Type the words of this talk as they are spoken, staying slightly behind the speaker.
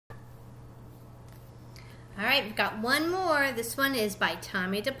All right, we've got one more. This one is by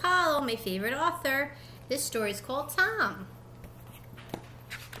Tomie dePaola, my favorite author. This story is called Tom.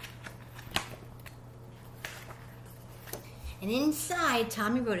 And inside,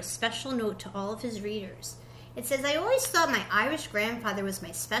 Tomie wrote a special note to all of his readers. It says, I always thought my Irish grandfather was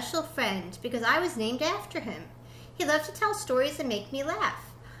my special friend because I was named after him. He loved to tell stories and make me laugh.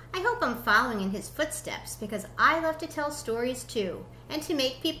 I hope I'm following in his footsteps because I love to tell stories too and to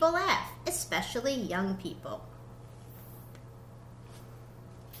make people laugh, especially young people.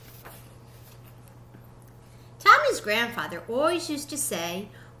 Tommie's grandfather always used to say,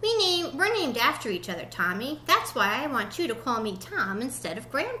 we're named after each other, Tomie. That's why I want you to call me Tom instead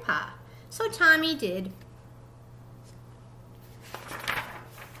of Grandpa. So Tomie did.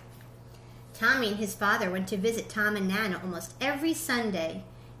 Tomie and his father went to visit Tom and Nana almost every Sunday.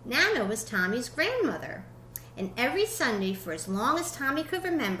 Nana was Tommie's grandmother. And every Sunday, for as long as Tomie could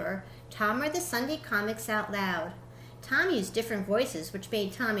remember, Tom read the Sunday comics out loud. Tom used different voices, which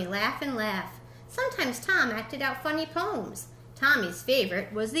made Tomie laugh and laugh. Sometimes Tom acted out funny poems. Tommie's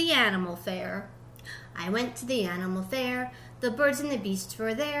favorite was the animal fair. I went to the animal fair. The birds and the beasts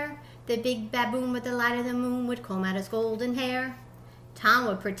were there. The big baboon with the light of the moon would comb out his golden hair. Tom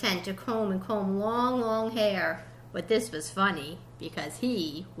would pretend to comb long, long hair. But this was funny because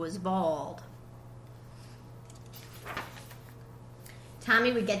he was bald.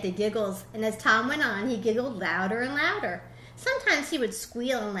 Tomie would get the giggles, and as Tom went on, he giggled louder and louder. Sometimes he would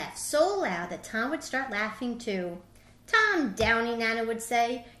squeal and laugh so loud that Tom would start laughing too. Tom Downy, Nana would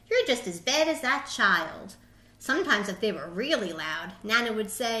say, you're just as bad as that child. Sometimes if they were really loud, Nana would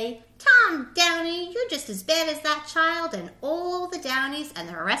say, Tom Downy, you're just as bad as that child and all the Downies and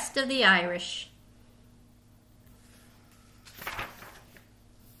the rest of the Irish.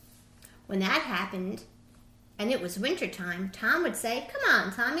 When that happened, and it was winter time, Tom would say, come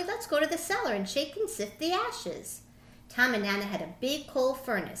on, Tomie, let's go to the cellar and shake and sift the ashes. Tom and Nana had a big coal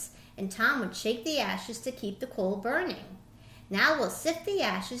furnace, and Tom would shake the ashes to keep the coal burning. Now we'll sift the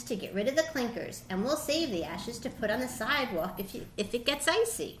ashes to get rid of the clinkers, and we'll save the ashes to put on the sidewalk if it gets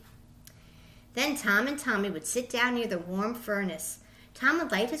icy. Then Tom and Tomie would sit down near the warm furnace. Tom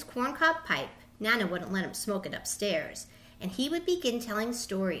would light his corncob pipe. Nana wouldn't let him smoke it upstairs, and he would begin telling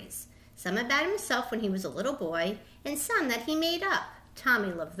stories. Some about himself when he was a little boy, and some that he made up.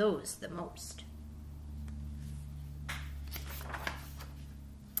 Tomie loved those the most.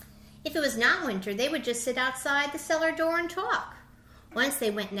 If it was not winter, they would just sit outside the cellar door and talk. Once they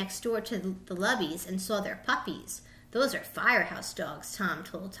went next door to the Lubbies and saw their puppies. Those are firehouse dogs, Tom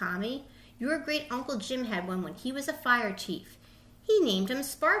told Tomie. Your great Uncle Jim had one when he was a fire chief. He named him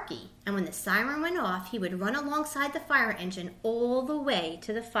Sparky, and when the siren went off, he would run alongside the fire engine all the way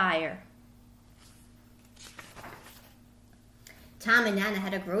to the fire. Tom and Nana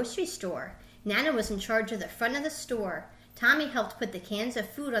had a grocery store. Nana was in charge of the front of the store. Tomie helped put the cans of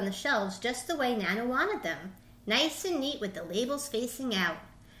food on the shelves just the way Nana wanted them, nice and neat with the labels facing out.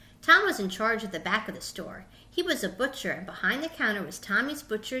 Tom was in charge of the back of the store. He was a butcher, and behind the counter was Tommie's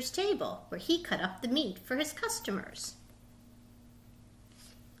butcher's table, where he cut up the meat for his customers.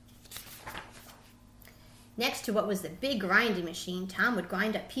 Next to what was the big grinding machine, Tom would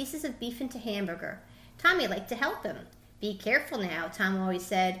grind up pieces of beef into hamburger. Tomie liked to help him. Be careful now, Tom always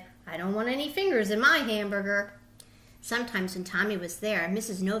said. I don't want any fingers in my hamburger. Sometimes when Tomie was there,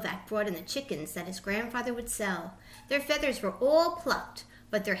 Mrs. Novak brought in the chickens that his grandfather would sell. Their feathers were all plucked,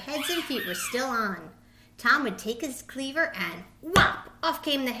 but their heads and feet were still on. Tom would take his cleaver and whop, off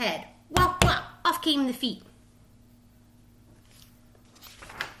came the head. Whop, whop, off came the feet.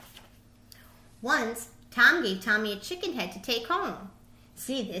 Once, Tom gave Tomie a chicken head to take home.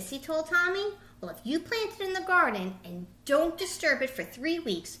 See this, he told Tomie? Well, if you plant it in the garden and don't disturb it for 3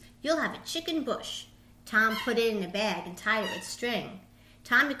 weeks, you'll have a chicken bush. Tom put it in a bag and tied it with string.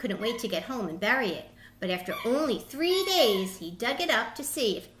 Tomie couldn't wait to get home and bury it, but after only 3 days, he dug it up to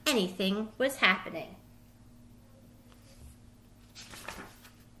see if anything was happening.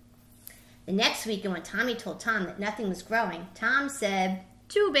 The next weekend, when Tomie told Tom that nothing was growing, Tom said,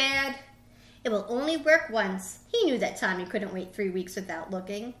 too bad. It will only work once. He knew that Tomie couldn't wait 3 weeks without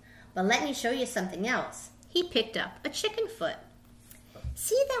looking. But let me show you something else. He picked up a chicken foot.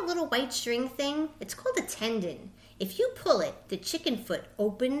 See that little white string thing? It's called a tendon. If you pull it, the chicken foot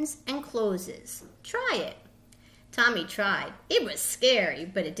opens and closes. Try it. Tomie tried. It was scary,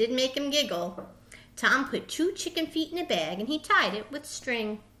 but it did make him giggle. Tom put 2 chicken feet in a bag and he tied it with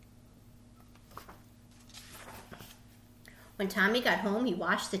string. When Tomie got home, he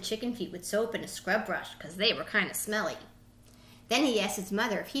washed the chicken feet with soap and a scrub brush because they were kind of smelly. Then he asked his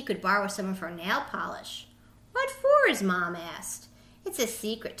mother if he could borrow some of her nail polish. What for? His mom asked. It's a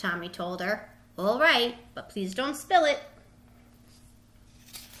secret, Tomie told her. All right, but please don't spill it.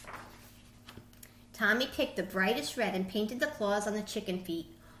 Tomie picked the brightest red and painted the claws on the chicken feet.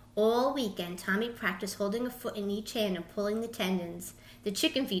 All weekend, Tomie practiced holding a foot in each hand and pulling the tendons. The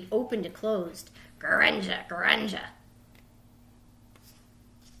chicken feet opened and closed. Grunja, grunja.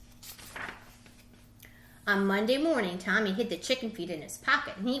 On Monday morning, Tomie hid the chicken feet in his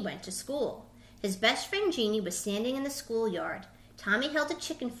pocket and he went to school. His best friend Jeannie was standing in the schoolyard. Tomie held a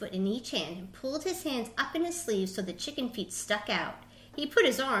chicken foot in each hand and pulled his hands up in his sleeves so the chicken feet stuck out. He put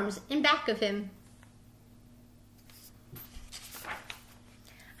his arms in back of him.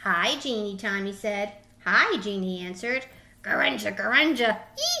 Hi, Jeannie, Tomie said. Hi, Jeannie answered. Grunja, grunja.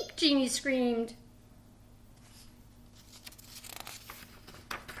 Eek, Jeannie screamed.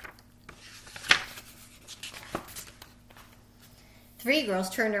 Three girls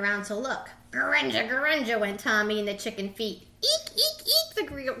turned around to look. Grunja, grunja, went Tomie and the chicken feet. Eek, eek, eek,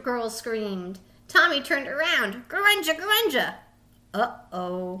 the girls screamed. Tomie turned around. Grunja, grunja.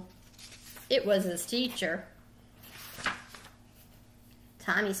 Uh-oh. It was his teacher.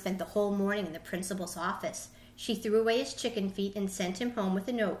 Tomie spent the whole morning in the principal's office. She threw away his chicken feet and sent him home with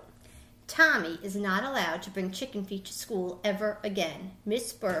a note. Tomie is not allowed to bring chicken feet to school ever again.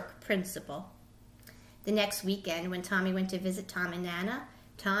 Miss Burke, principal. The next weekend, when Tomie went to visit Tom and Nana,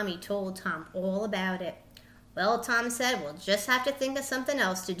 Tomie told Tom all about it. Well, Tom said, we'll just have to think of something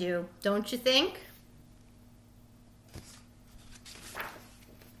else to do, don't you think?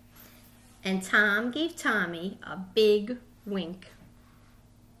 And Tom gave Tomie a big wink.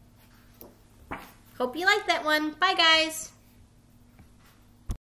 Hope you liked that one. Bye, guys.